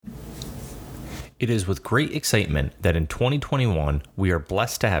It is with great excitement that in 2021, we are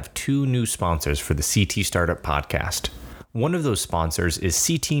blessed to have two new sponsors for the CT Startup Podcast. One of those sponsors is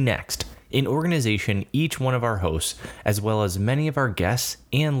CT Next, an organization each one of our hosts, as well as many of our guests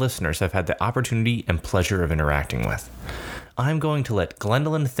and listeners, have had the opportunity and pleasure of interacting with. I'm going to let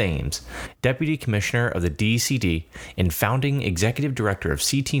Glendolyn Thames, Deputy Commissioner of the DCD and founding Executive Director of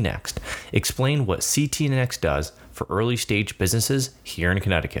CT Next, explain what CT Next does for early stage businesses here in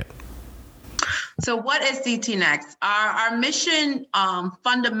Connecticut. So what is CT Next? Our mission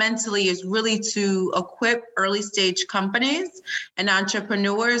fundamentally is really to equip early stage companies and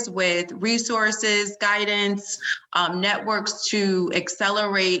entrepreneurs with resources, guidance, networks to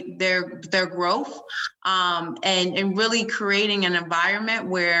accelerate their growth, and really creating an environment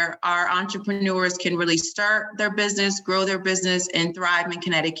where our entrepreneurs can really start their business, grow their business, and thrive in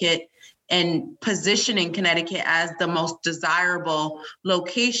Connecticut, and positioning Connecticut as the most desirable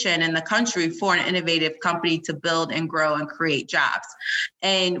location in the country for an innovative company to build and grow and create jobs.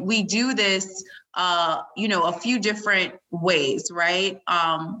 And we do this, a few different ways, right?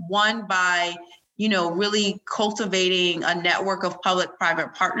 One, by really cultivating a network of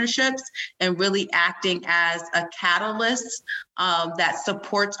public-private partnerships and really acting as a catalyst that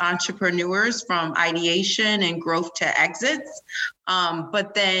supports entrepreneurs from ideation and growth to exits.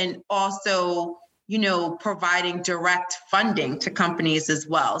 But then also, providing direct funding to companies as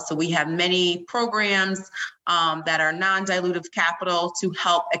well. So we have many programs that are non-dilutive capital to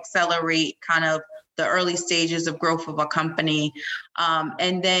help accelerate kind of the early stages of growth of a company.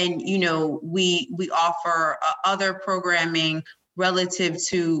 And then, we offer other programming relative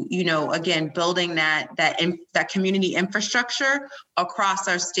to, again, building that community infrastructure across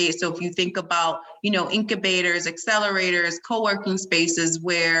our state. So if you think about, incubators, accelerators, co-working spaces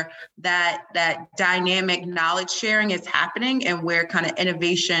where that dynamic knowledge sharing is happening and where kind of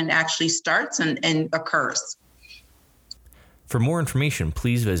innovation actually starts and occurs. For more information,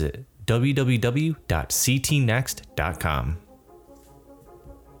 please visit www.ctnext.com.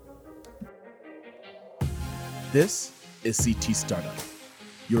 This is CT Startup,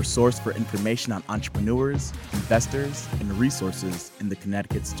 your source for information on entrepreneurs, investors, and resources in the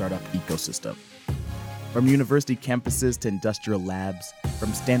Connecticut startup ecosystem. From university campuses to industrial labs,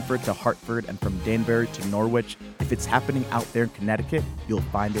 from Stanford to Hartford, and from Danbury to Norwich, if it's happening out there in Connecticut, you'll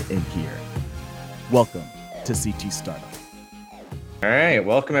find it in here. Welcome to CT Startup. All right.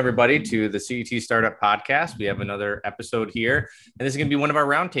 Welcome, everybody, to the CT Startup Podcast. We have another episode here, and this is going to be one of our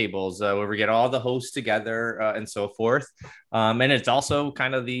roundtables where we get all the hosts together and so forth. And it's also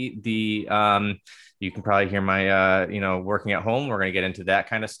kind of the you can probably hear my, working at home. We're going to get into that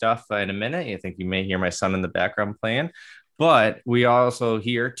kind of stuff in a minute. I think you may hear my son in the background playing. But we are also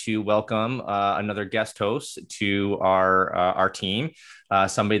here to welcome another guest host to our team,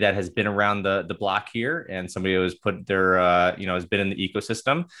 somebody that has been around the block here and somebody who has put their, has been in the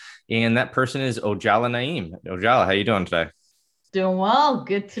ecosystem. And that person is Ojala Naeem. Ojala, how you doing today? Doing well.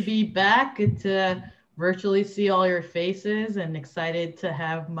 Good to be back. Good to virtually see all your faces and excited to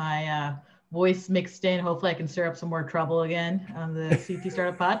have my voice mixed in. Hopefully I can stir up some more trouble again on the CT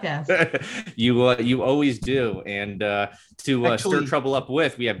Startup Podcast. You always do. And to stir trouble up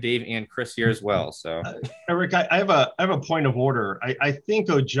with, we have Dave and Chris here as well. So Eric, I have a point of order. I think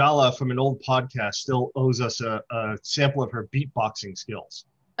Ojala from an old podcast still owes us a sample of her beatboxing skills.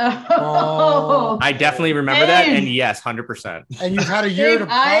 Oh, I definitely remember that. And yes, 100%. And you've had a year to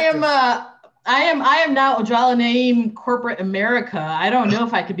practice. I am now Ojala Naeem Corporate America. I don't know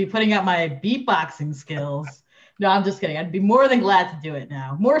if I could be putting out my beatboxing skills. No, I'm just kidding. I'd be more than glad to do it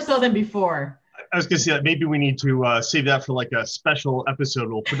now, more so than before. I was going to say that maybe we need to save that for like a special episode.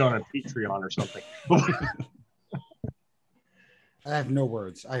 We'll put on a Patreon or something. I have no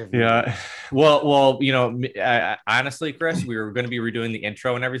words. Yeah. Well, honestly, Chris, we were going to be redoing the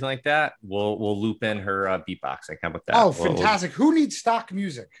intro and everything like that. We'll loop in her beatboxing. How about that? Oh, fantastic. Who needs stock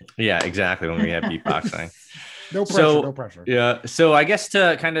music? Yeah, exactly. When we have beatboxing. No pressure. Yeah. So I guess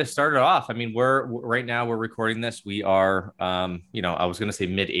to kind of start it off, I mean, we're recording this. We are, I was going to say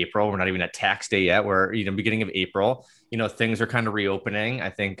mid-April. We're not even at tax day yet. We're, beginning of April, things are kind of reopening. I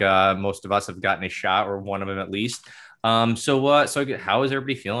think most of us have gotten a shot, or one of them at least. So how is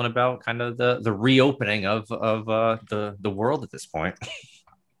everybody feeling about kind of the reopening of the world at this point?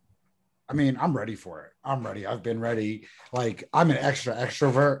 I mean, I'm ready for it. I'm ready. I've been ready. Like, I'm an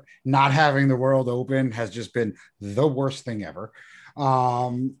extrovert. Not having the world open has just been the worst thing ever.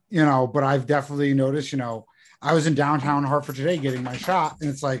 But I've definitely noticed, I was in downtown Hartford today getting my shot, and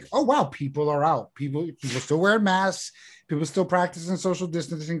it's like, oh wow, people are out. People still wearing masks. People still practicing social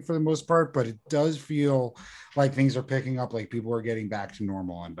distancing for the most part, but it does feel like things are picking up, like people are getting back to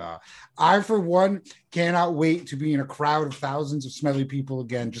normal. And I, for one, cannot wait to be in a crowd of thousands of smelly people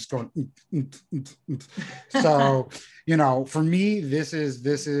again, just going. So, for me, this is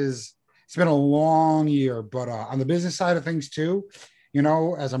it's been a long year, but on the business side of things too,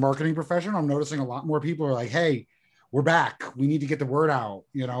 as a marketing professional, I'm noticing a lot more people are like, hey, we're back. We need to get the word out.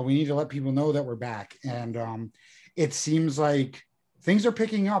 We need to let people know that we're back. And it seems like things are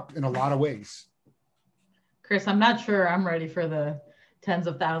picking up in a lot of ways. Chris, I'm not sure I'm ready for the tens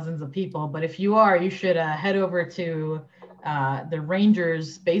of thousands of people, but if you are, you should head over to the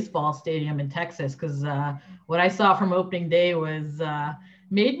Rangers baseball stadium in Texas, because what I saw from opening day was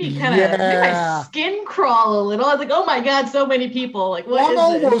made me kind of made my skin crawl a little. I was like, oh my God, so many people. Like, I'm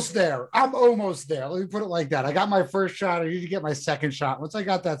almost there. Let me put it like that. I got my first shot. I need to get my second shot. Once I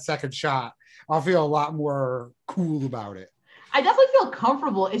got that second shot, I'll feel a lot more cool about it. I definitely feel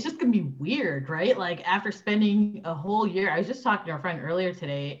comfortable. It's just going to be weird, right? Like after spending a whole year, I was just talking to a friend earlier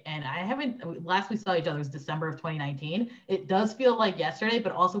today, and last we saw each other was December of 2019. It does feel like yesterday,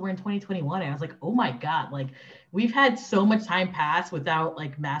 but also we're in 2021. And I was like, oh my God, like we've had so much time pass without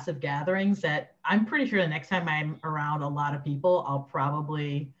like massive gatherings that I'm pretty sure the next time I'm around a lot of people, I'll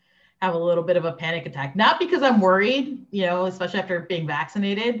probably have a little bit of a panic attack. Not because I'm worried, especially after being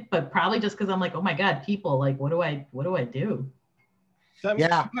vaccinated, but probably just because I'm like, oh my God, people, like, what do I do? I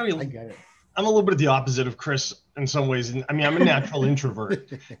get it. I'm a little bit of the opposite of Chris in some ways. And I'm a natural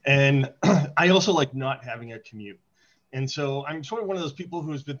introvert, and I also like not having a commute. And so I'm sort of one of those people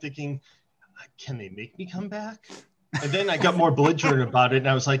who's been thinking, can they make me come back? And then I got more belligerent about it, and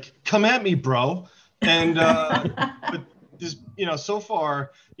I was like, come at me, bro. And but this, so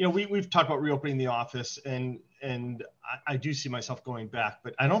far, we've talked about reopening the office, and I do see myself going back,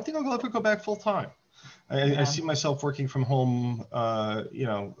 but I don't think I'll ever go back full time. I see myself working from home, a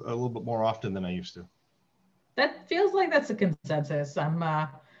little bit more often than I used to. That feels like that's a consensus.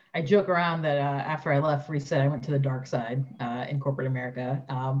 I joke around that after I left Reset, I went to the dark side in corporate America,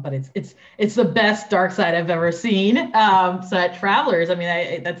 but it's the best dark side I've ever seen. So at Travelers,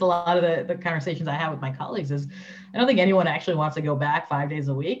 that's a lot of the conversations I have with my colleagues is I don't think anyone actually wants to go back 5 days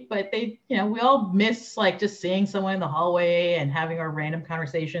a week, but we all miss like just seeing someone in the hallway and having our random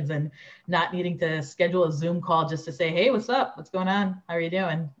conversations and not needing to schedule a Zoom call just to say, hey, what's up? What's going on? How are you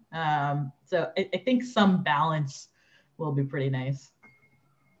doing? So I think some balance will be pretty nice.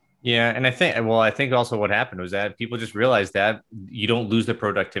 Yeah. And I think also what happened was that people just realized that you don't lose the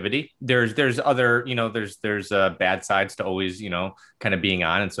productivity. There's other, there's bad sides to always, kind of being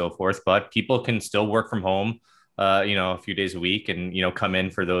on and so forth, but people can still work from home, a few days a week and, come in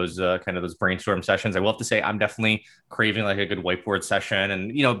for those kind of those brainstorm sessions. I will have to say I'm definitely craving like a good whiteboard session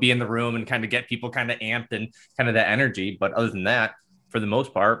and, be in the room and kind of get people kind of amped and kind of that energy. But other than that, for the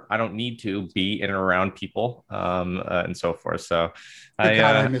most part, I don't need to be in and around people and so forth. So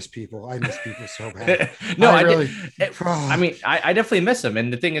I miss people. I miss people so bad. No, I definitely miss them.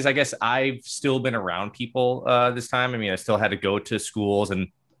 And the thing is, I guess I've still been around people this time. I still had to go to schools and,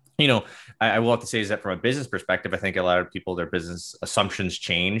 I will have to say is that from a business perspective, I think a lot of people, their business assumptions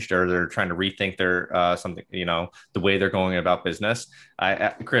changed or they're trying to rethink their something, the way they're going about business.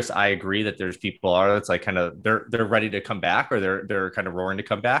 Chris, I agree that there's people that's like kind of they're ready to come back or they're kind of roaring to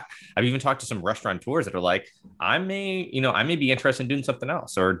come back. I've even talked to some restaurateurs that are like, I may be interested in doing something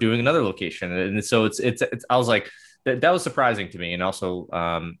else or doing another location. And so it's I was like, that was surprising to me. And also,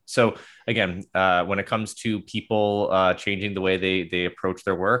 so again, when it comes to people changing the way they approach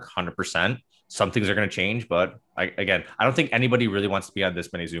their work, 100%, some things are going to change. But I don't think anybody really wants to be on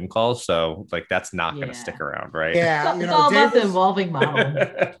this many Zoom calls. So like, that's not going to stick around. Right. Yeah. It's all about the evolving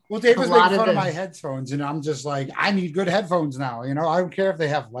model. Well, Dave was making fun of my headphones and I'm just like, I need good headphones now. I don't care if they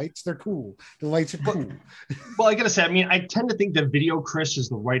have lights. They're cool. The lights are cool. Well, I got to say, I tend to think that video Chris is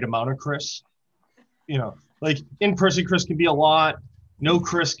the right amount of Chris, like in-person Chris can be a lot. No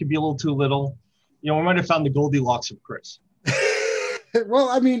Chris can be a little too little. We might have found the Goldilocks of Chris. Well,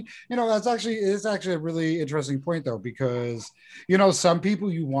 it's actually a really interesting point though, because, some people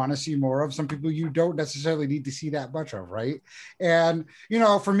you want to see more of, some people you don't necessarily need to see that much of. Right. And,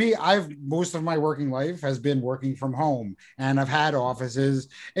 for me, most of my working life has been working from home and I've had offices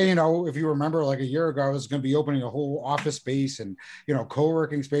and, if you remember like a year ago, I was going to be opening a whole office space and,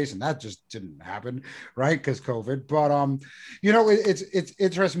 co-working space and that just didn't happen. Right. Cause COVID, but, it's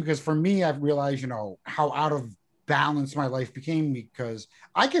interesting because for me, I've realized, how out of balance my life became because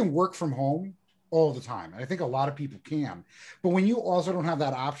I can work from home all the time. And I think a lot of people can. But when you also don't have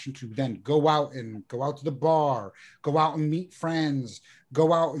that option to then go out to the bar, go out and meet friends,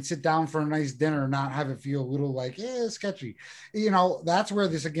 go out and sit down for a nice dinner, not have it feel a little like, sketchy. That's where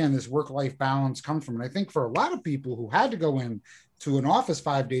this work-life balance comes from. And I think for a lot of people who had to go in to an office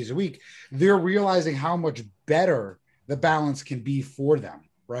 5 days a week, they're realizing how much better the balance can be for them,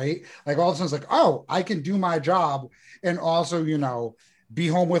 right? Like all of a sudden it's like, oh, I can do my job and also, be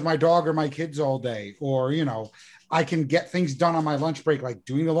home with my dog or my kids all day, or, I can get things done on my lunch break, like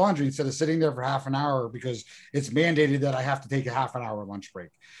doing the laundry instead of sitting there for half an hour because it's mandated that I have to take a half an hour lunch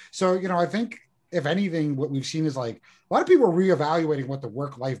break. So, I think if anything, what we've seen is like a lot of people are reevaluating what the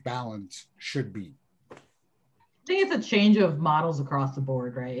work-life balance should be. I think it's a change of models across the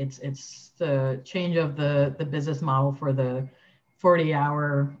board, right? It's the change of the business model for the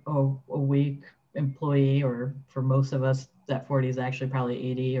 40-hour a week employee, or for most of us, that 40 is actually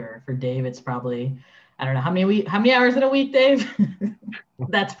probably 80, or for Dave, it's probably, I don't know, how many hours in a week, Dave?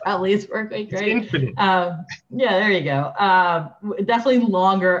 That's probably his work week, right? Infinite. Yeah, there you go. Definitely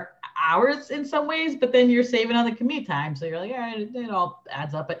longer hours in some ways, but then you're saving on the commute time. So you're like, all right, it all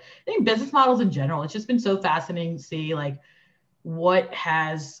adds up. But I think business models in general, it's just been so fascinating to see like what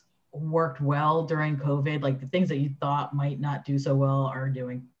has worked well during COVID, like the things that you thought might not do so well are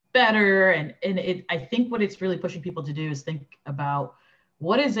doing better. And I think what it's really pushing people to do is think about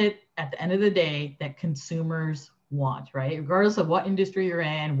what is it at the end of the day that consumers want, right? Regardless of what industry you're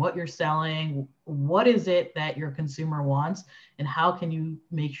in, what you're selling, what is it that your consumer wants, and how can you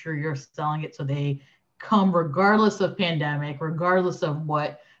make sure you're selling it so they come regardless of pandemic, regardless of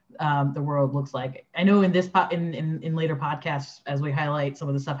what the world looks like. I know in this in later podcasts, as we highlight some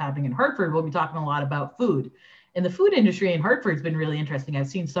of the stuff happening in Hartford, we'll be talking a lot about food. And the food industry in Hartford has been really interesting. I've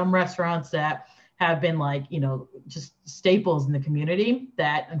seen some restaurants that have been like, just staples in the community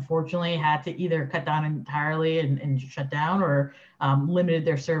that unfortunately had to either cut down entirely and shut down, or limited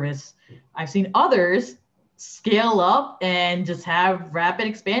their service. I've seen others scale up and just have rapid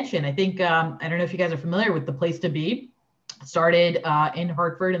expansion. I think, I don't know if you guys are familiar with the Place to Be. Started in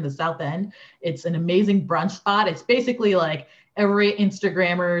Hartford in the South End. It's an amazing brunch spot. It's basically like every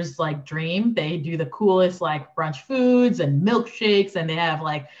Instagrammer's like dream. They do the coolest like brunch foods and milkshakes, and they have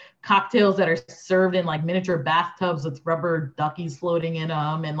like cocktails that are served in like miniature bathtubs with rubber duckies floating in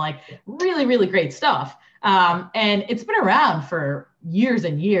them, and like really, really great stuff. And it's been around for years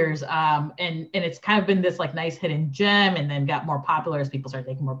and years. And it's kind of been this like nice hidden gem, and then got more popular as people started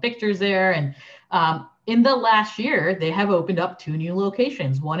taking more pictures there. And in the last year, they have opened up 2 new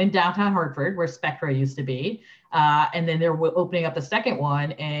locations, one in downtown Hartford where Spectra used to be. And then they're opening up the second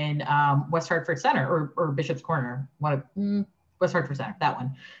one in West Hartford Center or Bishop's Corner, West Hartford Center, that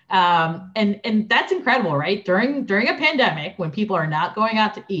one. And that's incredible, right? During a pandemic, when people are not going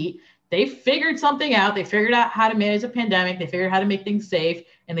out to eat, they figured something out. They figured out how to manage a pandemic. They figured out how to make things safe.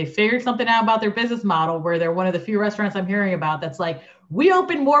 And they figured something out about their business model, where they're one of the few restaurants I'm hearing about that's like, we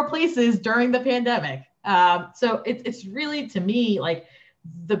opened more places during the pandemic. So it's really, to me, like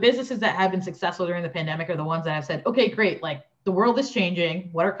the businesses that have been successful during the pandemic are the ones that have said, okay, great. Like the world is changing.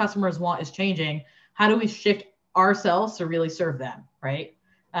 What our customers want is changing. How do we shift ourselves to really serve them? Right.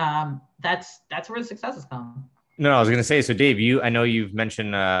 That's where the success has come. No, I was going to say, so Dave, I know you've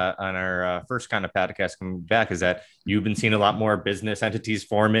mentioned on our first kind of podcast coming back is that you've been seeing a lot more business entities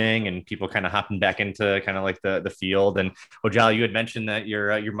forming and people kind of hopping back into kind of like the field. And Ojala, you had mentioned that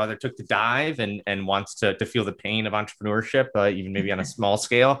your mother took the dive and wants to feel the pain of entrepreneurship, even maybe on a small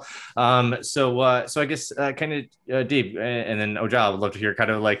scale. So I guess kind of Dave and then Ojala, I would love to hear kind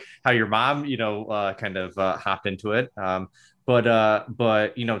of like how your mom, kind of hopped into it. But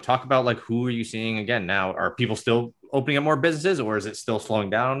talk about like, who are you seeing again now? Are people still opening up more businesses, or is it still slowing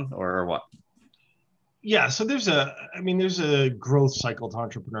down, or what? Yeah, so there's a growth cycle to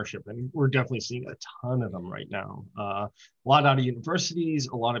entrepreneurship, and we're definitely seeing a ton of them right now. A lot out of universities,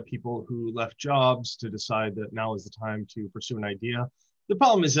 a lot of people who left jobs to decide that now is the time to pursue an idea. The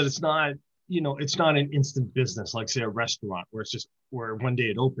problem is that it's not an instant business, like say a restaurant where one day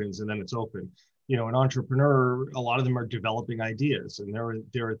it opens and then it's open. An entrepreneur, a lot of them are developing ideas, and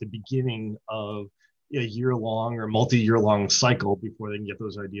they're at the beginning of a year-long or multi-year-long cycle before they can get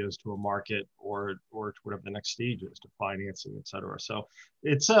those ideas to a market or to whatever the next stage is, to financing, et cetera. So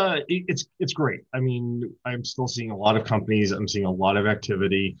it's great. I mean, I'm still seeing a lot of companies. I'm seeing a lot of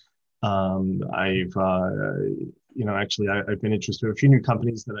activity. I've been interested in a few new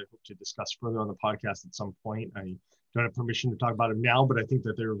companies that I hope to discuss further on the podcast at some point. I don't have permission to talk about them now, but I think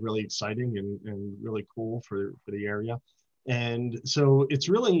that they're really exciting and really cool for the area. And so it's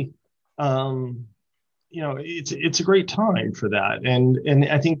really, it's a great time for that. And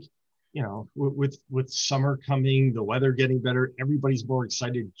I think with summer coming, the weather getting better, everybody's more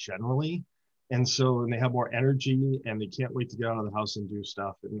excited generally. And so, and they have more energy and they can't wait to get out of the house and do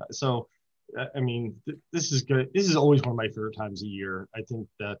stuff. And so, I mean, this is good. This is always one of my favorite times of year. I think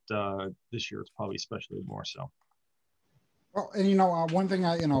that this year it's probably especially more so. Well, and one thing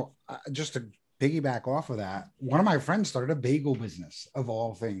just to piggyback off of that, one of my friends started a bagel business of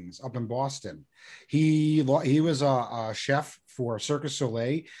all things up in Boston. He was a chef for Cirque du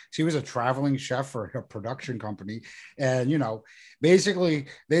Soleil. So he was a traveling chef for a production company. And, basically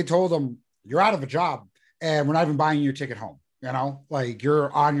they told him, you're out of a job and we're not even buying your ticket home. Like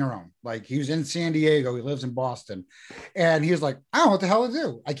you're on your own. Like he was in San Diego. He lives in Boston. And he was like, I don't know what the hell to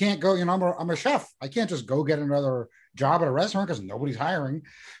do. I can't go, I'm a chef. I can't just go get another job at a restaurant because nobody's hiring.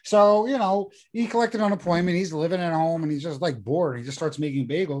 So, he collected unemployment. He's living at home and he's just like bored. He just starts making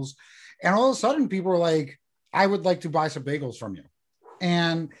bagels. And all of a sudden people are like, I would like to buy some bagels from you.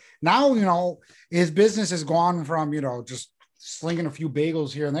 And now, his business has gone from, just slinging a few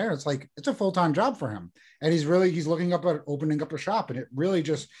bagels here and there. It's like, it's a full-time job for him. And he's looking up at opening up a shop. And it really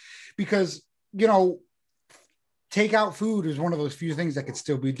just, because, takeout food is one of those few things that could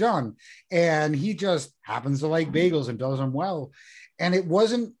still be done. And he just happens to like bagels and does them well. And it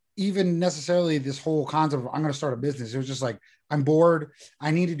wasn't even necessarily this whole concept of I'm going to start a business. It was just like, I'm bored.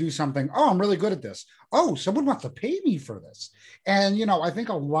 I need to do something. Oh, I'm really good at this. Oh, someone wants to pay me for this. And, I think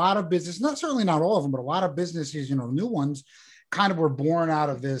a lot of business, certainly not all of them, but a lot of businesses, new ones kind of were born out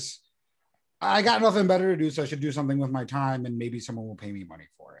of this. I got nothing better to do, so I should do something with my time and maybe someone will pay me money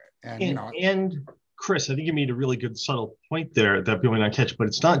for it. And Chris, I think you made a really good subtle point there that people may not catch, but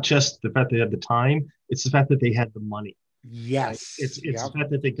it's not just the fact they had the time, it's the fact that they had the money. Yes. Right? It's the fact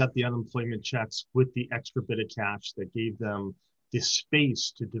that they got the unemployment checks with the extra bit of cash that gave them the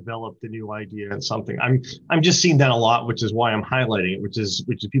space to develop the new idea and something. I'm just seeing that a lot, which is why I'm highlighting it, which is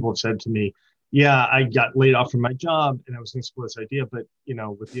people have said to me, yeah, I got laid off from my job and I was going to explore this idea, but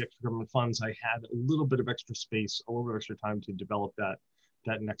with the extra government funds, I had a little bit of extra space, a little bit of extra time to develop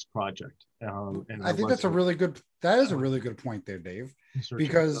that next project. And I think that is a really good point there, Dave,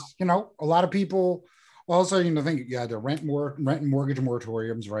 because, a lot of people also, think, the rent and mortgage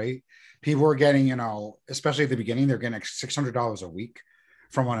moratoriums, right? People are getting, especially at the beginning, they're getting $600 a week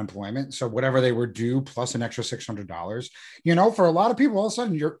from unemployment. So whatever they were due plus an extra $600, for a lot of people, all of a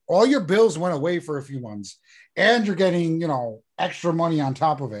sudden all your bills went away for a few months and you're getting, extra money on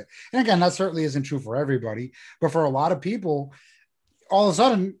top of it. And again, that certainly isn't true for everybody, but for a lot of people, all of a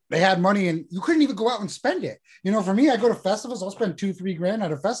sudden they had money and you couldn't even go out and spend it. For me, I go to festivals, I'll spend $2-3 grand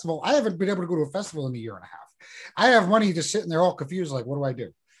at a festival. I haven't been able to go to a festival in a year and a half. I have money just sitting there all confused. Like, what do I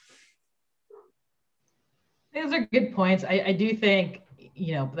do? Those are good points. I do think,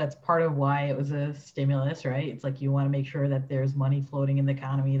 that's part of why it was a stimulus, right? It's like you want to make sure that there's money floating in the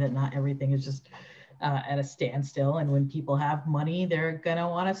economy, that not everything is just at a standstill. And when people have money, they're going to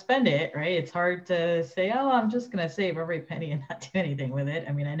want to spend it, right? It's hard to say, oh, I'm just going to save every penny and not do anything with it.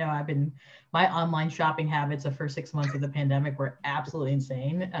 I mean, I know my online shopping habits the first 6 months of the pandemic were absolutely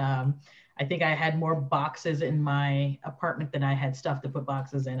insane. I think I had more boxes in my apartment than I had stuff to put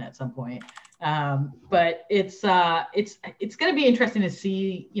boxes in at some point. But it's going to be interesting to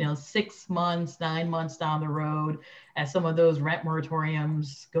see, 6 months, 9 months down the road as some of those rent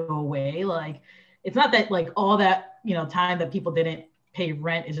moratoriums go away. Like, it's not that like all that, time that people didn't pay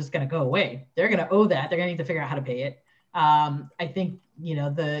rent is just going to go away. They're going to owe that. They're going to need to figure out how to pay it. I think,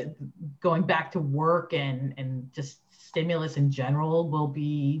 the going back to work and just stimulus in general will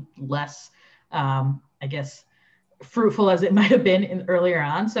be less, I guess, fruitful as it might have been earlier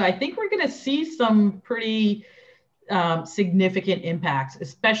on. So I think we're going to see some pretty significant impacts,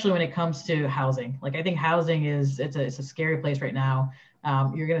 especially when it comes to housing. Like, I think housing it's a scary place right now.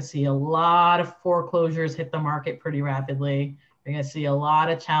 You're going to see a lot of foreclosures hit the market pretty rapidly. You're going to see a lot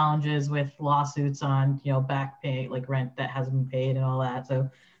of challenges with lawsuits on, back pay, like rent that hasn't been paid and all that. So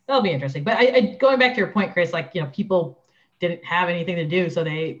that'll be interesting. But I going back to your point, Chris, like, people didn't have anything to do, so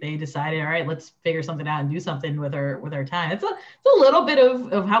they decided, all right, let's figure something out and do something with our time. It's a little bit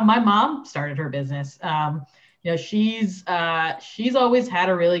of how my mom started her business. She's always had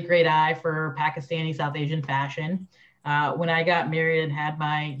a really great eye for Pakistani, South Asian fashion. When I got married and had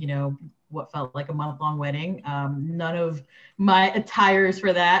my, what felt like a month-long wedding, none of my attires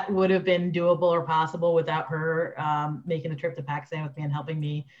for that would have been doable or possible without her making a trip to Pakistan with me and helping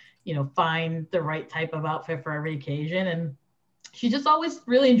me, find the right type of outfit for every occasion. And she just always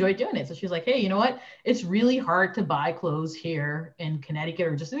really enjoyed doing it. So she's like, hey, you know what? It's really hard to buy clothes here in Connecticut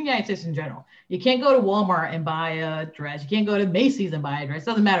or just in the United States in general. You can't go to Walmart and buy a dress. You can't go to Macy's and buy a dress. It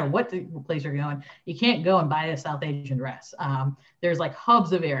doesn't matter what the place you're going. You can't go and buy a South Asian dress. There's like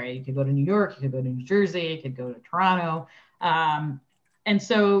hubs of area. You could go to New York, you could go to New Jersey, you could go to Toronto. And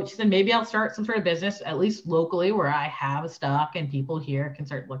so she said, maybe I'll start some sort of business, at least locally, where I have a stock and people here can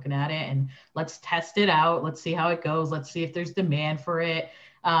start looking at it, and let's test it out. Let's see how it goes. Let's see if there's demand for it.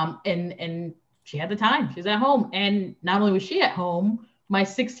 And she had the time. She's at home. And not only was she at home, my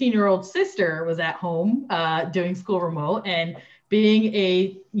 16-year-old sister was at home doing school remote, and being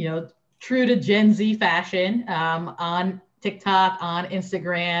a, true to Gen Z fashion, on TikTok, on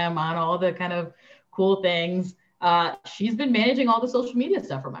Instagram, on all the kind of cool things. She's been managing all the social media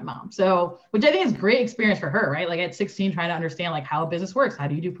stuff for my mom. So, which I think is great experience for her, right? Like at 16, trying to understand like how a business works. How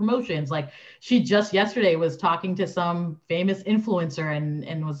do you do promotions? Like she just yesterday was talking to some famous influencer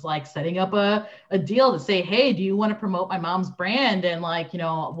and was like setting up a deal to say, hey, do you want to promote my mom's brand? And like,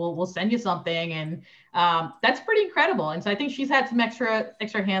 we'll send you something. And that's pretty incredible. And so I think she's had some extra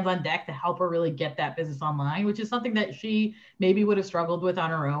hands on deck to help her really get that business online, which is something that she maybe would have struggled with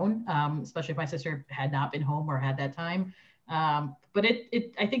on her own, especially if my sister had not been home or had that time. But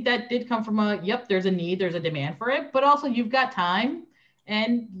I think that did come from there's a need, there's a demand for it, but also you've got time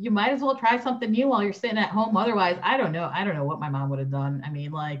and you might as well try something new while you're sitting at home. Otherwise, I don't know what my mom would have done. I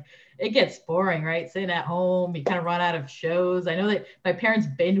mean, like it gets boring, right? Sitting at home, you kind of run out of shows. I know that my parents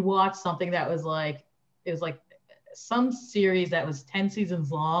binge watched something that was like, it was like some series that was 10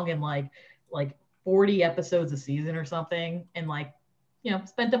 seasons long and like 40 episodes a season or something. And like,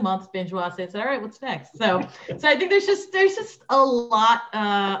 spent a month binge watching it. Said, all right, what's next? So I think there's just a lot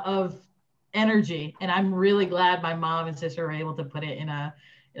of energy, and I'm really glad my mom and sister were able to put it in a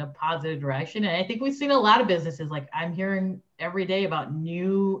positive direction. And I think we've seen a lot of businesses, like I'm hearing every day about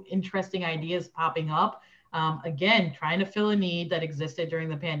new interesting ideas popping up. Again, trying to fill a need that existed during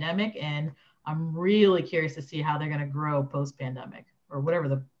the pandemic. And I'm really curious to see how they're going to grow post-pandemic, or whatever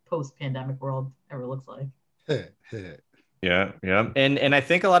the post-pandemic world ever looks like. Yeah. And I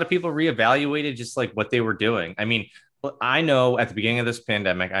think a lot of people reevaluated just like what they were doing. I mean, I know at the beginning of this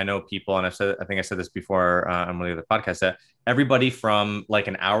pandemic, I know people, and I think I said this before on one of the podcasts, that everybody from like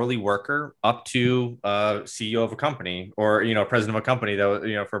an hourly worker up to CEO of a company or, president of a company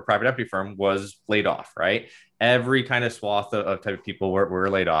that, for a private equity firm was laid off, right? Every kind of swath of type of people were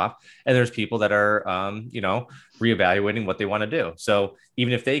laid off. And there's people that are, reevaluating what they want to do. So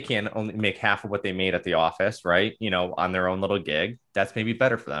even if they can only make half of what they made at the office, right, on their own little gig, that's maybe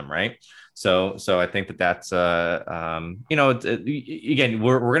better for them, right? So I think that's, again,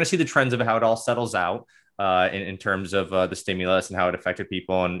 we're going to see the trends of how it all settles out in terms of the stimulus and how it affected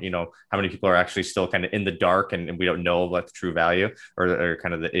people, and how many people are actually still kind of in the dark and we don't know what the true value or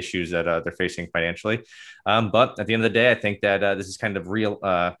kind of the issues that they're facing financially. But at the end of the day, I think that this is kind of real.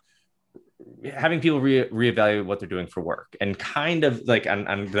 Having people reevaluate what they're doing for work, and kind of like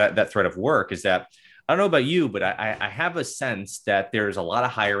on that thread of work is that, I don't know about you, but I have a sense that there's a lot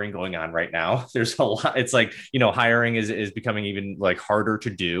of hiring going on right now. There's a lot. It's like, hiring is becoming even like harder to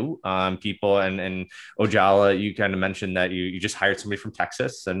do. People and Ojala, you kind of mentioned that you just hired somebody from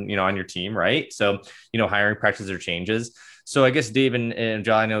Texas and, on your team, right? So, hiring practices or changes. So I guess Dave and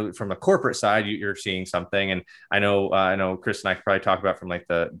Ojala, I know from a corporate side, you're seeing something. And I know Chris and I could probably talk about from like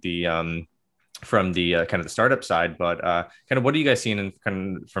from the kind of the startup side, but kind of what are you guys seeing in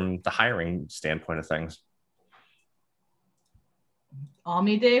kind of from the hiring standpoint of things? All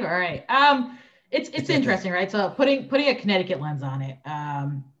me, Dave. All right. It's interesting, right? So putting a Connecticut lens on it.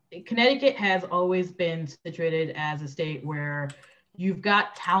 Connecticut has always been situated as a state where you've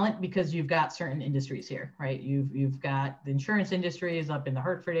got talent because you've got certain industries here, right? You've got the insurance industries up in the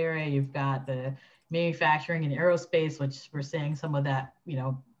Hartford area. You've got the manufacturing and aerospace, which we're seeing some of that,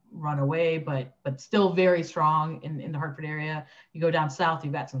 run away, but still very strong in the Hartford area. You go down south,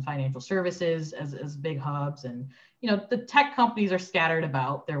 you've got some financial services as big hubs, and the tech companies are scattered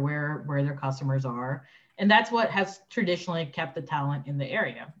about. They're where their customers are, and that's what has traditionally kept the talent in the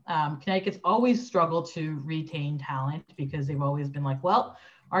area. Connecticut's always struggled to retain talent because they've always been like, well,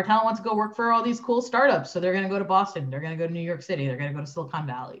 our talent wants to go work for all these cool startups, so they're going to go to Boston, they're going to go to New York City, they're going to go to Silicon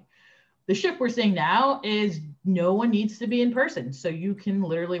Valley. The shift we're seeing now is no one needs to be in person. So you can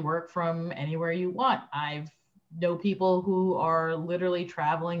literally work from anywhere you want. I've know people who are literally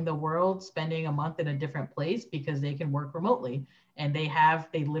traveling the world, spending a month in a different place because they can work remotely. And they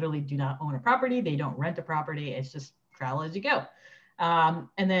literally do not own a property. They don't rent a property. It's just travel as you go. And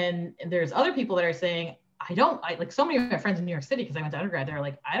then there's other people that are saying, I like so many of my friends in New York City, because I went to undergrad there,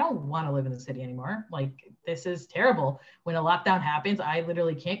 like, I don't want to live in the city anymore. Like, this is terrible. When a lockdown happens, I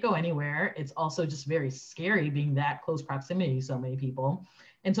literally can't go anywhere. It's also just very scary being that close proximity to so many people.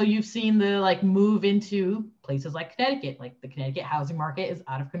 And so you've seen the like move into places like Connecticut. Like, the Connecticut housing market is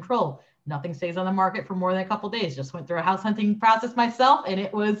out of control. Nothing stays on the market for more than a couple of days. Just went through a house hunting process myself, and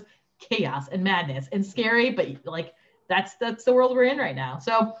it was chaos and madness and scary, but like, that's the world we're in right now.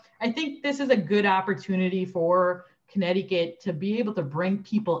 So I think this is a good opportunity for Connecticut to be able to bring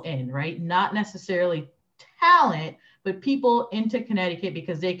people in, right? Not necessarily talent, but people into Connecticut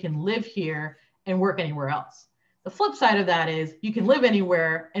because they can live here and work anywhere else. The flip side of that is you can live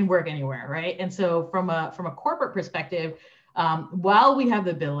anywhere and work anywhere, right? And so from a corporate perspective, while we have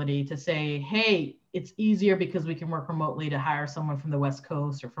the ability to say, hey, it's easier because we can work remotely to hire someone from the West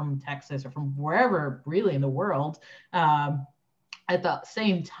Coast or from Texas or from wherever really in the world. At the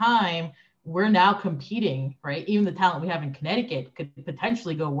same time, we're now competing, right? Even the talent we have in Connecticut could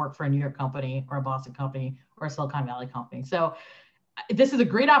potentially go work for a New York company or a Boston company or a Silicon Valley company. So this is a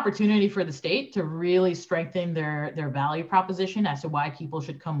great opportunity for the state to really strengthen their value proposition as to why people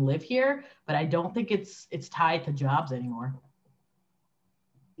should come live here. But I don't think it's tied to jobs anymore.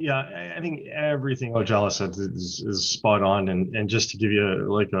 Yeah, I think everything Ojala said is spot on. And just to give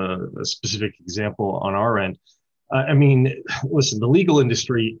you a specific example on our end, I mean, listen, the legal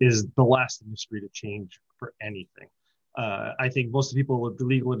industry is the last industry to change for anything. I think most of the people with the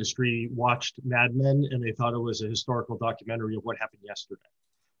legal industry watched Mad Men and they thought it was a historical documentary of what happened yesterday.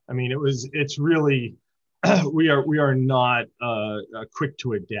 I mean, it's really, we are not quick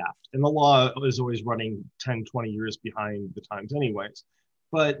to adapt. And the law is always running 10, 20 years behind the times anyways.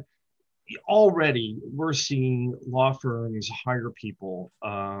 But already we're seeing law firms hire people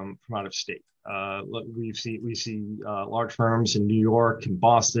from out of state. We see large firms in New York and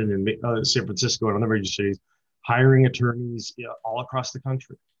Boston and San Francisco and other major cities hiring attorneys all across the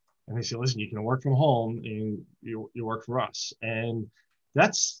country. And they say, listen, you can work from home and you work for us. And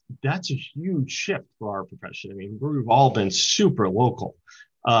that's a huge shift for our profession. I mean, we've all been super local.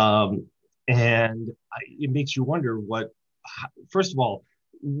 And it makes you wonder first of all,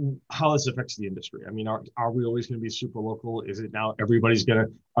 how this affects the industry. I mean, are we always going to be super local? Is it now everybody's is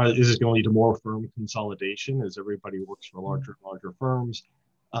this going to lead to more firm consolidation as everybody works for larger and larger firms?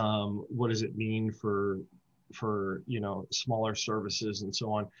 What does it mean for smaller services and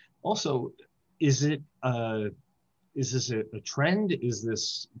so on? Also, is this a trend? Is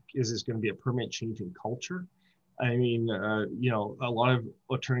this going to be a permanent change in culture? I mean, a lot of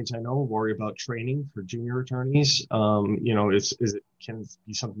attorneys I know worry about training for junior attorneys. Can it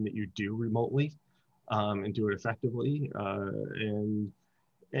be something that you do remotely and do it effectively?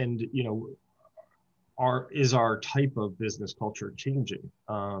 Is our type of business culture changing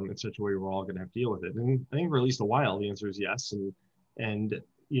in such a way we're all going to have to deal with it? And I think for at least a while, the answer is yes. And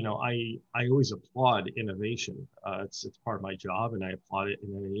I always applaud innovation. It's part of my job, and I applaud it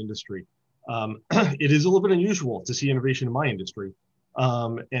in any industry. It is a little bit unusual to see innovation in my industry,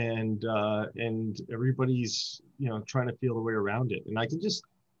 and everybody's trying to feel the way around it. And I can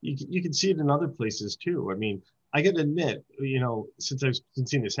you can see it in other places too. I mean, I got to admit, since I've been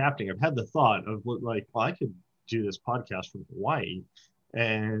seeing this happening, I've had the thought of I could do this podcast from Hawaii,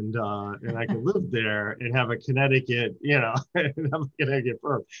 and I could live there and have a Connecticut, and have a Connecticut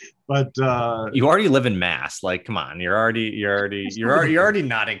firm. But you already live in Mass. Like, come on, you're already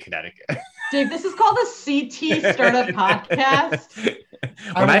not in Connecticut. Dave, this is called the CT Startup Podcast.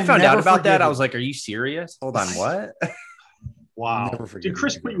 When I found out about that, I was like, "Are you serious? Hold on, what?" Wow. Did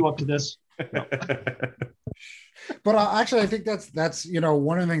Chris put you up to this? No. But actually, I think that's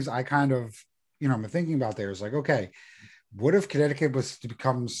one of the things I kind of I'm thinking about there is like, okay, what if Connecticut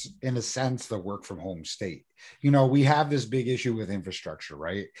becomes in a sense the work from home state? We have this big issue with infrastructure,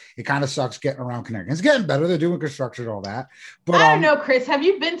 right? It kind of sucks getting around Connecticut. It's getting better. They're doing construction and all that. But I don't know, Chris. Have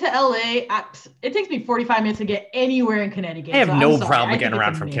you been to LA? It takes me 45 minutes to get anywhere in Connecticut. I have no problem getting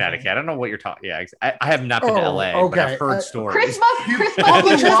around from Connecticut. I don't know what you're talking. Yeah, I have not been to LA, okay. But I've heard stories. Chris must be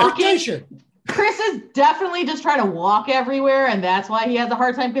walking. Chris is definitely just trying to walk everywhere, and that's why he has a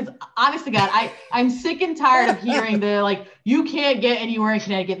hard time. Because honest to God, I'm sick and tired of hearing you can't get anywhere in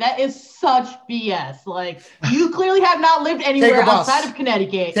Connecticut. That is such BS. Like, you clearly have not lived anywhere outside of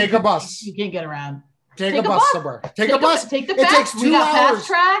Connecticut. Take a bus. You can't get around. Take a bus somewhere. Take a bus. Take the fast. We got fast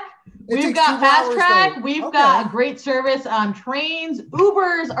track. We've got fast track. We've got a great service on trains.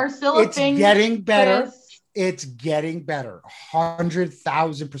 Ubers are still a thing. It's getting better. Chris. It's getting better.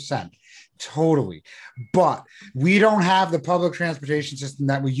 100,000%. Totally. But we don't have the public transportation system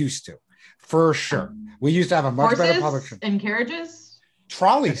that we used to, for sure. We used to have a much better public and carriages.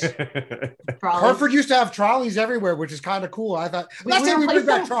 Trolleys. Hartford used to have trolleys everywhere, which is kind of cool. I thought, let's say we bring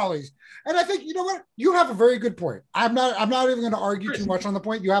back trolleys. And I think, you know what? You have a very good point. I'm not even going to argue too much on the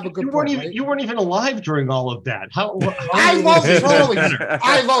point. You have a good point. You weren't even alive during all of that. I love trolleys.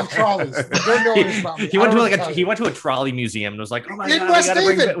 I love trolleys. He went to a trolley museum and was like, oh my God, West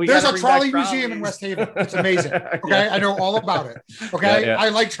Haven. There's a trolley museum in West Haven. It's amazing. Okay. I know all about it. Okay. Yeah. I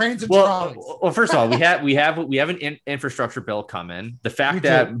like trains and trolleys. Well, first of all, we have an infrastructure bill coming. The fact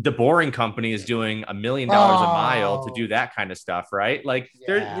that the Boring Company is doing $1 million a mile to do that kind of stuff, right? Like,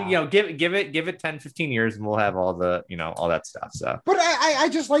 give it 10, 15 years and we'll have all the, all that stuff. So, but I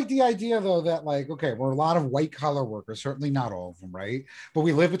just like the idea though that, like, okay, we're a lot of white collar workers, certainly not all of them, right? But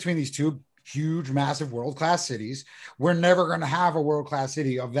we live between these two huge, massive world-class cities. We're never going to have a world-class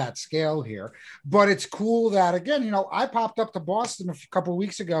city of that scale here, but it's cool that, again, I popped up to Boston a couple of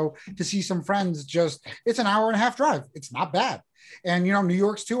weeks ago to see some friends. It's an hour and a half drive. It's not bad. And, New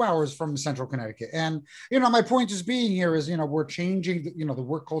York's 2 hours from central Connecticut. And, my point just being here is, we're changing, the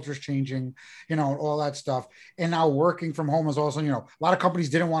work culture is changing, all that stuff. And now working from home is also, a lot of companies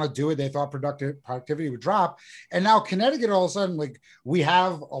didn't want to do it. They thought productivity would drop. And now Connecticut, all of a sudden, like, we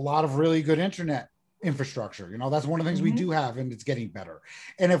have a lot of really good internet infrastructure. That's one of the things we do have, and it's getting better.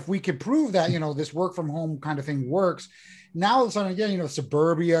 And if we could prove that, this work from home kind of thing works, now all of a sudden, again,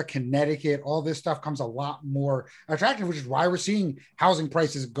 suburbia, Connecticut, all this stuff comes a lot more attractive, which is why we're seeing housing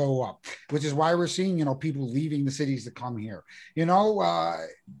prices go up, which is why we're seeing, people leaving the cities to come here.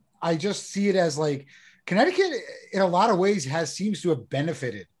 I just see it as like Connecticut in a lot of ways seems to have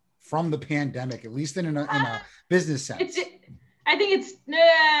benefited from the pandemic, at least in a business sense. I think it's,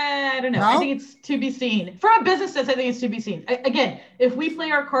 I don't know. No? I think it's to be seen. From a business sense, I think it's to be seen. Again, if we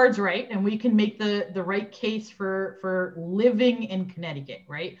play our cards right and we can make the right case for living in Connecticut,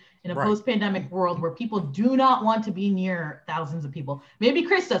 right? In a post-pandemic world where people do not want to be near thousands of people. Maybe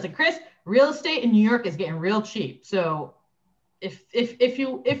Chris does it. Chris, real estate in New York is getting real cheap. So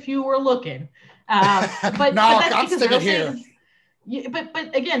if you were looking, but I'm sticking here.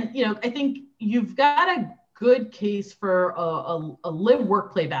 But again, I think you've got a good case for a live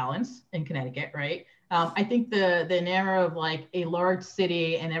work play balance in Connecticut, right? I think the narrow of like a large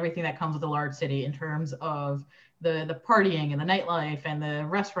city and everything that comes with a large city in terms of the partying and the nightlife and the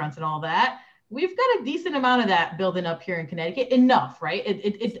restaurants and all that, we've got a decent amount of that building up here in Connecticut. Enough,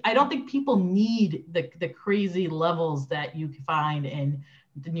 right? I don't think people need the crazy levels that you can find in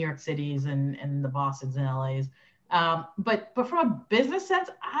the New York cities and the Bostons and LAs. But from a business sense,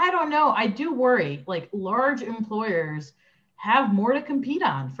 I don't know. I do worry, like, large employers have more to compete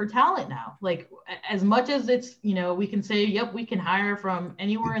on for talent now. Like, as much as it's, we can say, yep, we can hire from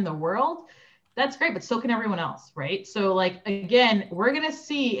anywhere in the world. That's great, but so can everyone else, right? So, like, again, we're going to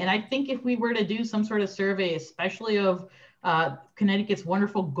see, and I think if we were to do some sort of survey, especially of Connecticut's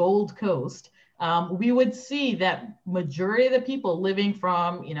wonderful Gold Coast, we would see that majority of the people living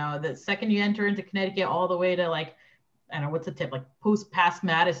from, the second you enter into Connecticut all the way to, like, I don't know, what's the tip, like past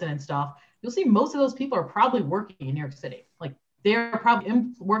Madison and stuff, you'll see most of those people are probably working in New York City. Like, they're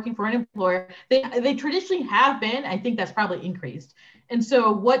probably working for an employer. They traditionally have been. I think that's probably increased. And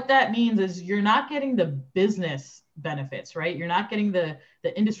so what that means is you're not getting the business benefits, right? You're not getting the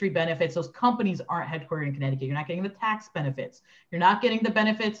industry benefits. Those companies aren't headquartered in Connecticut. You're not getting the tax benefits. You're not getting the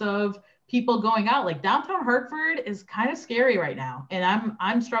benefits of people going out. Like, downtown Hartford is kind of scary right now. And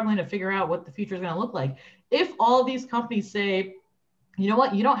I'm struggling to figure out what the future is going to look like. If all these companies say, you know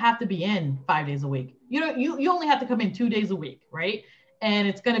what, you don't have to be in 5 days a week. You only have to come in 2 days a week, right? And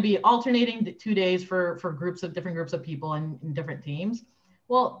it's going to be alternating 2 days for different groups of people and different teams.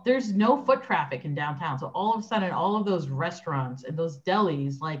 Well, there's no foot traffic in downtown. So all of a sudden, all of those restaurants and those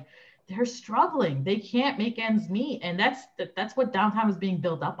delis, like, they're struggling. They can't make ends meet. And that's what downtown is being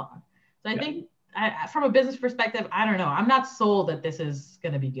built up on. So I think from a business perspective, I don't know. I'm not sold that this is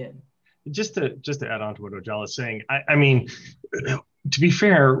going to be good. Just to add on to what Ojala is saying, I mean, to be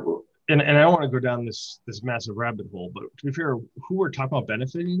fair, and I don't want to go down this massive rabbit hole, but to be fair, who we're talking about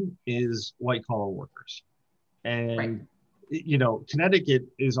benefiting is white collar workers. And, Connecticut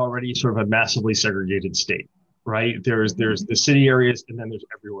is already sort of a massively segregated state, right? There's the city areas and then there's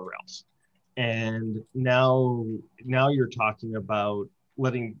everywhere else. And now you're talking about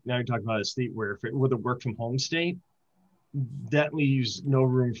a state where if it were the work from home state, that leaves no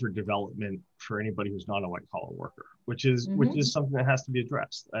room for development for anybody who's not a white collar worker, which is something that has to be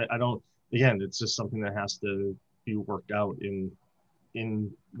addressed. It's just something that has to be worked out in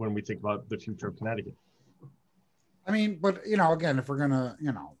when we think about the future of Connecticut. I mean, but again, if we're gonna,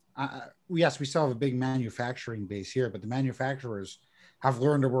 yes, we still have a big manufacturing base here, but the manufacturers have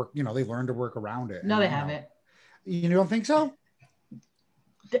learned to work. They learned to work around it. No, they haven't. You don't think so?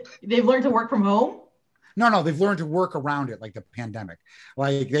 they've learned to work from home. No, they've learned to work around it, like the pandemic.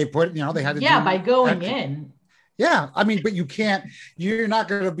 Like they put, they had to by going in. Yeah, I mean, but you're not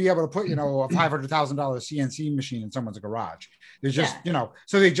going to be able to put, a $500,000 CNC machine in someone's garage. There's just,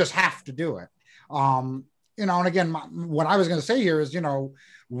 so they just have to do it. And again, what I was going to say here is,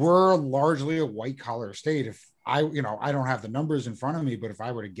 we're largely a white collar state. If I don't have the numbers in front of me, but if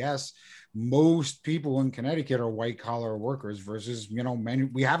I were to guess, most people in Connecticut are white collar workers versus,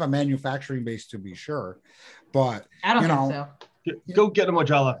 we have a manufacturing base to be sure, but I don't think so. Go get him,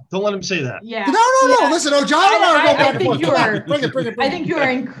 Ojala. Don't let him say that. Yeah. No. Listen, Ojala. I think you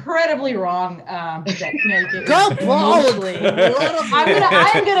are incredibly wrong. I'm gonna.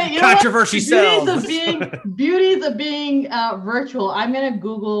 Controversy sells. Beauties of being virtual. I'm gonna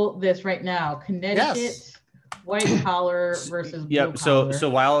Google this right now. Connecticut. Yes. White collar versus blue collar. So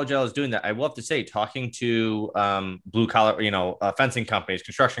while Ojala is doing that, I will have to say, talking to blue collar, fencing companies,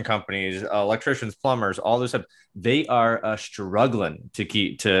 construction companies, electricians, plumbers, all this stuff, they are struggling to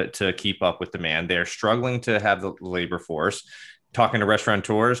keep up with demand. They're struggling to have the labor force. Talking to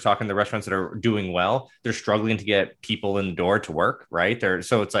restaurateurs, talking to restaurants that are doing well, they're struggling to get people in the door to work. Right.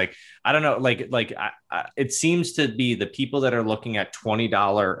 So it's like, I don't know, it seems to be the people that are looking at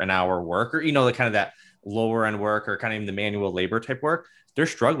 $20 an hour work, or, the kind of that lower end work, or kind of even the manual labor type work, they're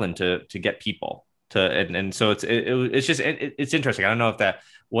struggling to get people to, and so it's just interesting. I don't know if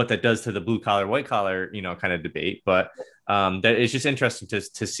what that does to the blue collar, white collar, kind of debate, but that it's just interesting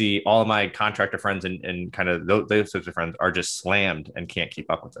to see all of my contractor friends and kind of those sorts of friends are just slammed and can't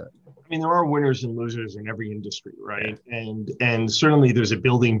keep up with it. I mean, there are winners and losers in every industry, right? Yeah. And certainly there's a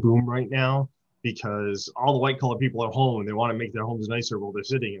building boom right now because all the white collar people are home and they want to make their homes nicer while they're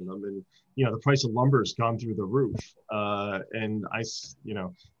sitting in them. And, the price of lumber has gone through the roof. And I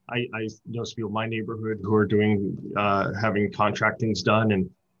know some people in my neighborhood who are doing, having contractings done, and,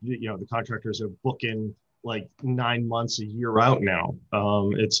 the contractors are booking like 9 months, a year out now.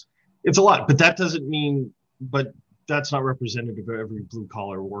 It's a lot, but that's not representative of every blue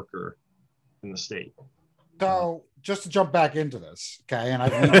collar worker in the state. So just to jump back into this, okay, and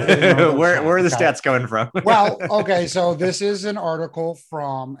where are the stats coming from? Well, okay, so this is an article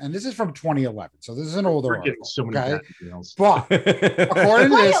from 2011. So this is an older article, so many but according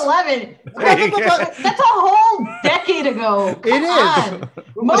to this, 2011, that's a whole decade ago. It is.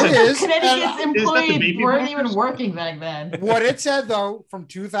 Most of Connecticut's employees weren't even working back then. What it said though, from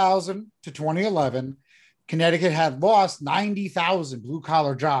 2000 to 2011. Connecticut had lost 90,000 blue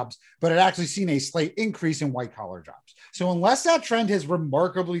collar jobs, but it actually seen a slight increase in white collar jobs. So unless that trend has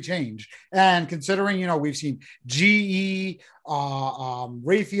remarkably changed, and considering, we've seen GE,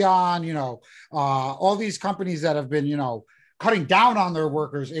 Raytheon, all these companies that have been, cutting down on their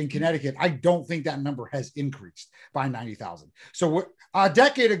workers in Connecticut, I don't think that number has increased by 90,000. So a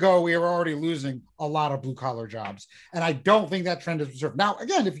decade ago, we were already losing a lot of blue collar jobs. And I don't think that trend is preserved. Now,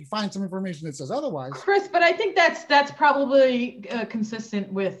 again, if you find some information that says otherwise. Chris, but I think that's probably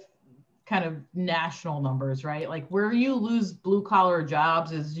consistent with kind of national numbers, right? Like where you lose blue collar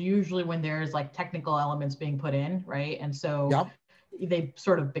jobs is usually when there's like technical elements being put in, right? And so they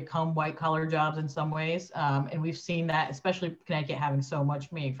sort of become white collar jobs in some ways. And we've seen that, especially Connecticut having so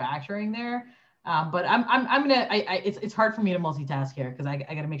much manufacturing there. But it's hard for me to multitask here because I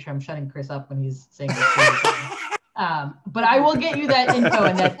got to make sure I'm shutting Chris up when he's saying this. But I will get you that info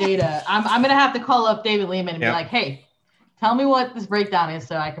and that data. I'm going to have to call up David Lehman and be like, hey, tell me what this breakdown is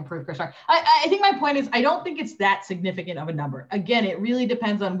so I can prove Chris wrong. I think my point is I don't think it's that significant of a number. Again, it really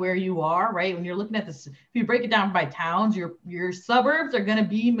depends on where you are, right? When you're looking at this, if you break it down by towns, your suburbs are going to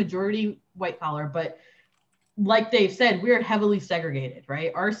be majority white collar, but like Dave said, we're heavily segregated,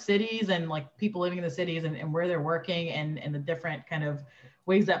 right? Our cities and like people living in the cities and where they're working and the different kind of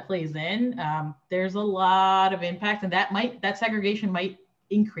ways that plays in, there's a lot of impact, and that segregation might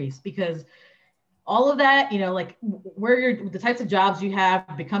increase because all of that, like where the types of jobs you have,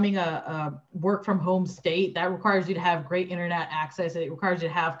 becoming a work from home state, that requires you to have great internet access. It requires you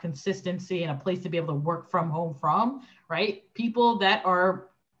to have consistency and a place to be able to work from home from, right? People that are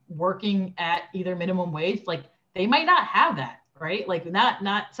working at either minimum wage, like they might not have that, right? Like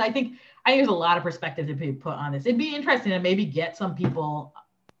not. So I think there's a lot of perspective to be put on this. It'd be interesting to maybe get some people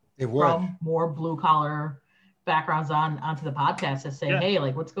from more blue collar backgrounds onto the podcast to say, hey,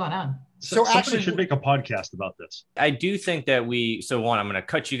 like what's going on? So somebody should make a podcast about this. I do think that I'm going to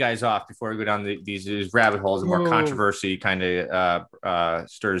cut you guys off before we go down these rabbit holes and more controversy kind of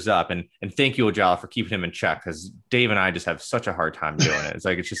stirs up. And thank you, Ojala, for keeping him in check, because Dave and I just have such a hard time doing it.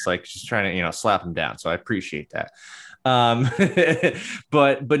 It's just trying to, slap him down. So I appreciate that.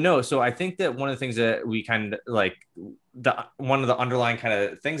 But no, so I think that one of the things that we kind of like, one of the underlying kind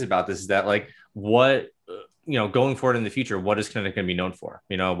of things about this is that what, going forward in the future, what is Connecticut going to be known for?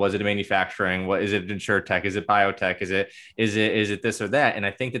 Was it manufacturing? What is it? InsurTech? Is it biotech? Is it this or that? And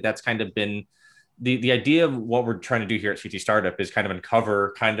I think that that's kind of been the idea of what we're trying to do here at CT Startup is kind of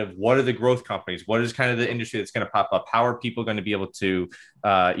uncover kind of what are the growth companies? What is kind of the industry that's going to pop up? How are people going to be able to,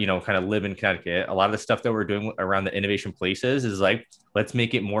 kind of live in Connecticut? A lot of the stuff that we're doing around the innovation places is let's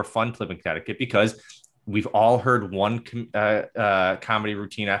make it more fun to live in Connecticut, because we've all heard one comedy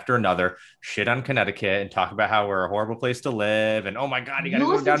routine after another shit on Connecticut and talk about how we're a horrible place to live. And, oh my God, you got to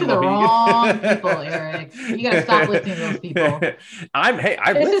go down to the wrong people, Eric. You got to stop listening to those people. This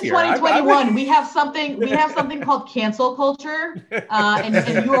is 2021. We have something called cancel culture.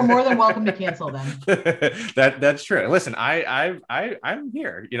 And you are more than welcome to cancel them. That's true. Listen, I'm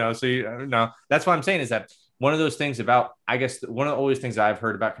here, so that's what I'm saying is that one of those things about, I guess, one of the always things I've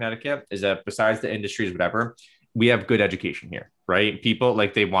heard about Connecticut is that besides the industries, whatever, we have good education here, right? People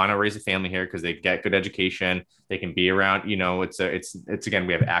they want to raise a family here because they get good education. They can be around, it's again,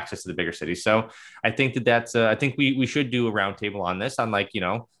 we have access to the bigger cities. So I think I think we should do a roundtable on this on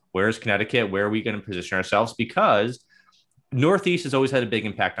where's Connecticut? Where are we going to position ourselves? Because Northeast has always had a big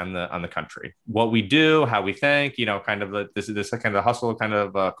impact on the country, what we do, how we think, kind of this kind of the hustle kind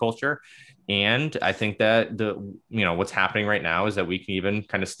of culture. And I think that what's happening right now is that we can even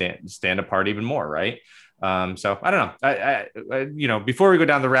kind of stand apart even more. Right. So I don't know. Before we go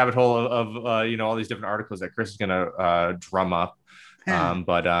down the rabbit hole of all these different articles that Chris is going to drum up.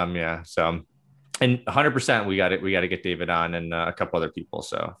 Yeah. So, and 100% we got to get David on and a couple other people.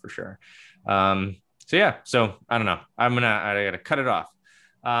 So for sure. So yeah, so I don't know. I gotta cut it off.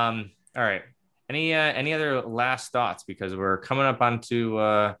 All right. Any other last thoughts, because we're coming up onto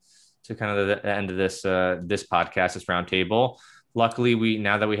to kind of the end of this podcast, this roundtable. Luckily,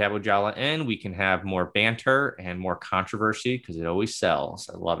 now that we have Ojala in, we can have more banter and more controversy, because it always sells.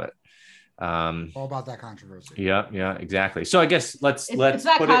 I love it. All about that controversy. Yeah, exactly. So I guess it's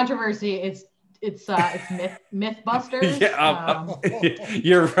not controversy. It's Mythbusters. Yeah,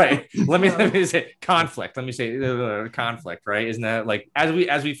 you're right. Let me say conflict. Let me say conflict. Right? Isn't that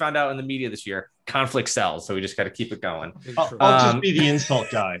as we found out in the media this year, conflict sells. So we just got to keep it going. I'll just be the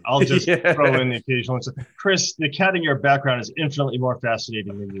insult guy. I'll just throw in the occasional one. Chris, the cat in your background is infinitely more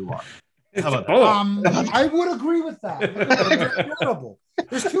fascinating than you are. How about that? I would agree with that. They're adorable.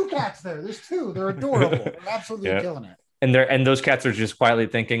 There's two cats there. There's two. They're adorable. They're absolutely killing it. And those cats are just quietly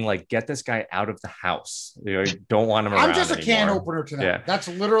thinking, get this guy out of the house. Don't want him around. I'm just a can opener to that. Yeah. That's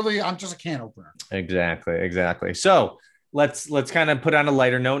literally, I'm just a can opener. Exactly. So let's kind of put on a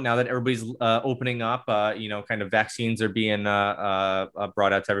lighter note now that everybody's opening up. Kind of vaccines are being brought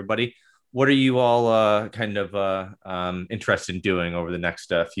out to everybody. What are you all kind of interested in doing over the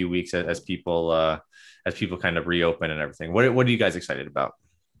next few weeks as people kind of reopen and everything? What are you guys excited about?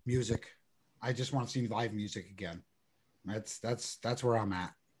 Music. I just want to see live music again. That's where I'm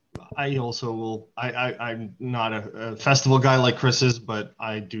at. I also will. I'm not a festival guy like Chris is, but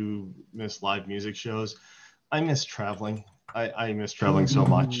I do miss live music shows. I miss traveling. I miss traveling so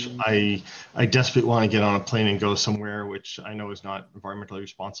much. I desperately want to get on a plane and go somewhere, which I know is not environmentally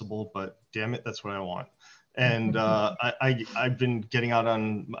responsible, but damn it, that's what I want. And I've been getting out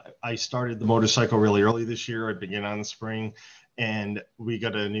on. I started the motorcycle really early this year. I began on the spring. And we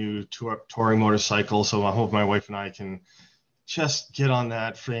got a new touring motorcycle, so I hope my wife and I can just get on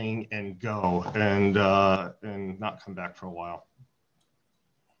that thing and go and not come back for a while.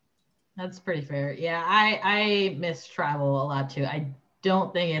 That's pretty fair. Yeah, I miss travel a lot too. I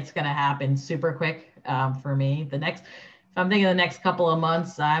don't think it's gonna happen super quick for me. If I'm thinking the next couple of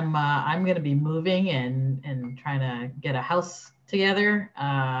months, I'm gonna be moving and trying to get a house together.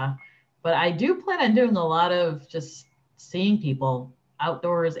 But I do plan on doing a lot of just seeing people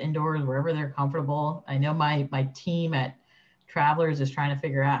outdoors, indoors, wherever they're comfortable. I know my team at Travelers is trying to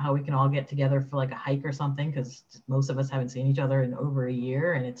figure out how we can all get together for a hike or something, because most of us haven't seen each other in over a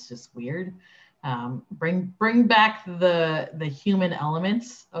year, and it's just weird. Bring back the human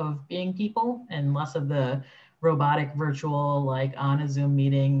elements of being people, and less of the robotic virtual on a Zoom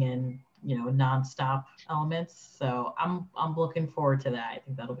meeting and nonstop elements. So I'm looking forward to that. I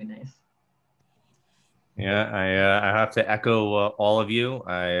think that'll be nice. I have to echo all of you.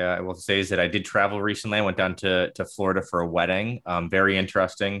 I will say is that I did travel recently. I went down to Florida for a wedding. Very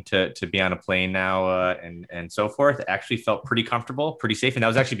interesting to be on a plane now and so forth. It actually felt pretty comfortable, pretty safe, and that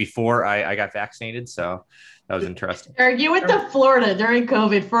was actually before I got vaccinated. So that was interesting. Eric, you went to Florida during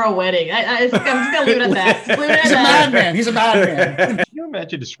COVID for a wedding. I'm just gonna leave it at that. He's a madman. He's a madman. Can you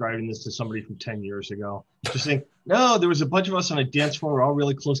imagine describing this to somebody from 10 years ago? Just think, no, there was a bunch of us on a dance floor. We're all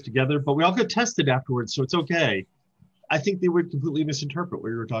really close together, but we all got tested afterwards, so it's okay. I think they would completely misinterpret what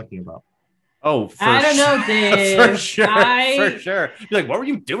you were talking about. Oh, I don't know, Dave. For sure. You're like, what were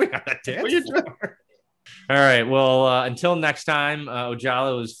you doing on that dance floor? All right. Well, until next time,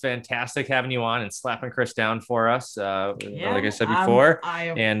 Ojala, it was fantastic having you on and slapping Chris down for us. Like I said before, I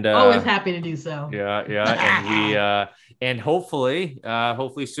am always happy to do so. Yeah. And hopefully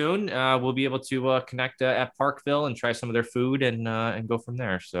soon we'll be able to connect at Parkville and try some of their food and go from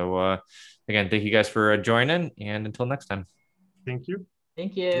there. So again, thank you guys for joining, and until next time. Thank you.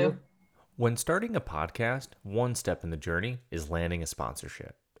 Thank you. When starting a podcast, one step in the journey is landing a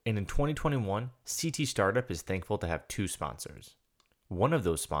sponsorship. And in 2021, CT Startup is thankful to have two sponsors. One of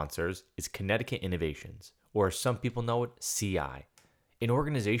those sponsors is Connecticut Innovations, or as some people know it, CI, an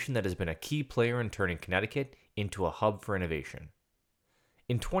organization that has been a key player in turning Connecticut into a hub for innovation.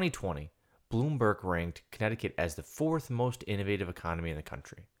 In 2020, Bloomberg ranked Connecticut as the fourth most innovative economy in the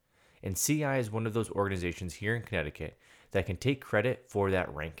country. And CI is one of those organizations here in Connecticut that can take credit for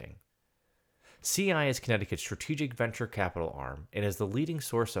that ranking. CI is Connecticut's strategic venture capital arm and is the leading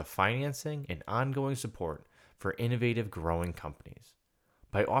source of financing and ongoing support for innovative growing companies.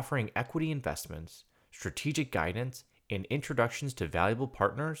 By offering equity investments, strategic guidance, and introductions to valuable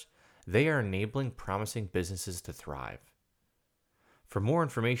partners, they are enabling promising businesses to thrive. For more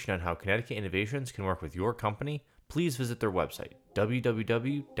information on how Connecticut Innovations can work with your company, please visit their website,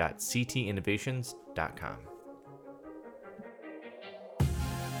 www.ctinnovations.com.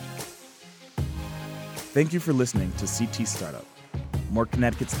 Thank you for listening to CT Startup. More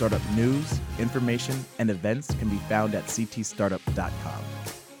Connecticut startup news, information, and events can be found at ctstartup.com.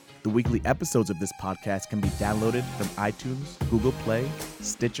 The weekly episodes of this podcast can be downloaded from iTunes, Google Play,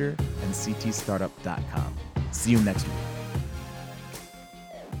 Stitcher, and ctstartup.com. See you next week.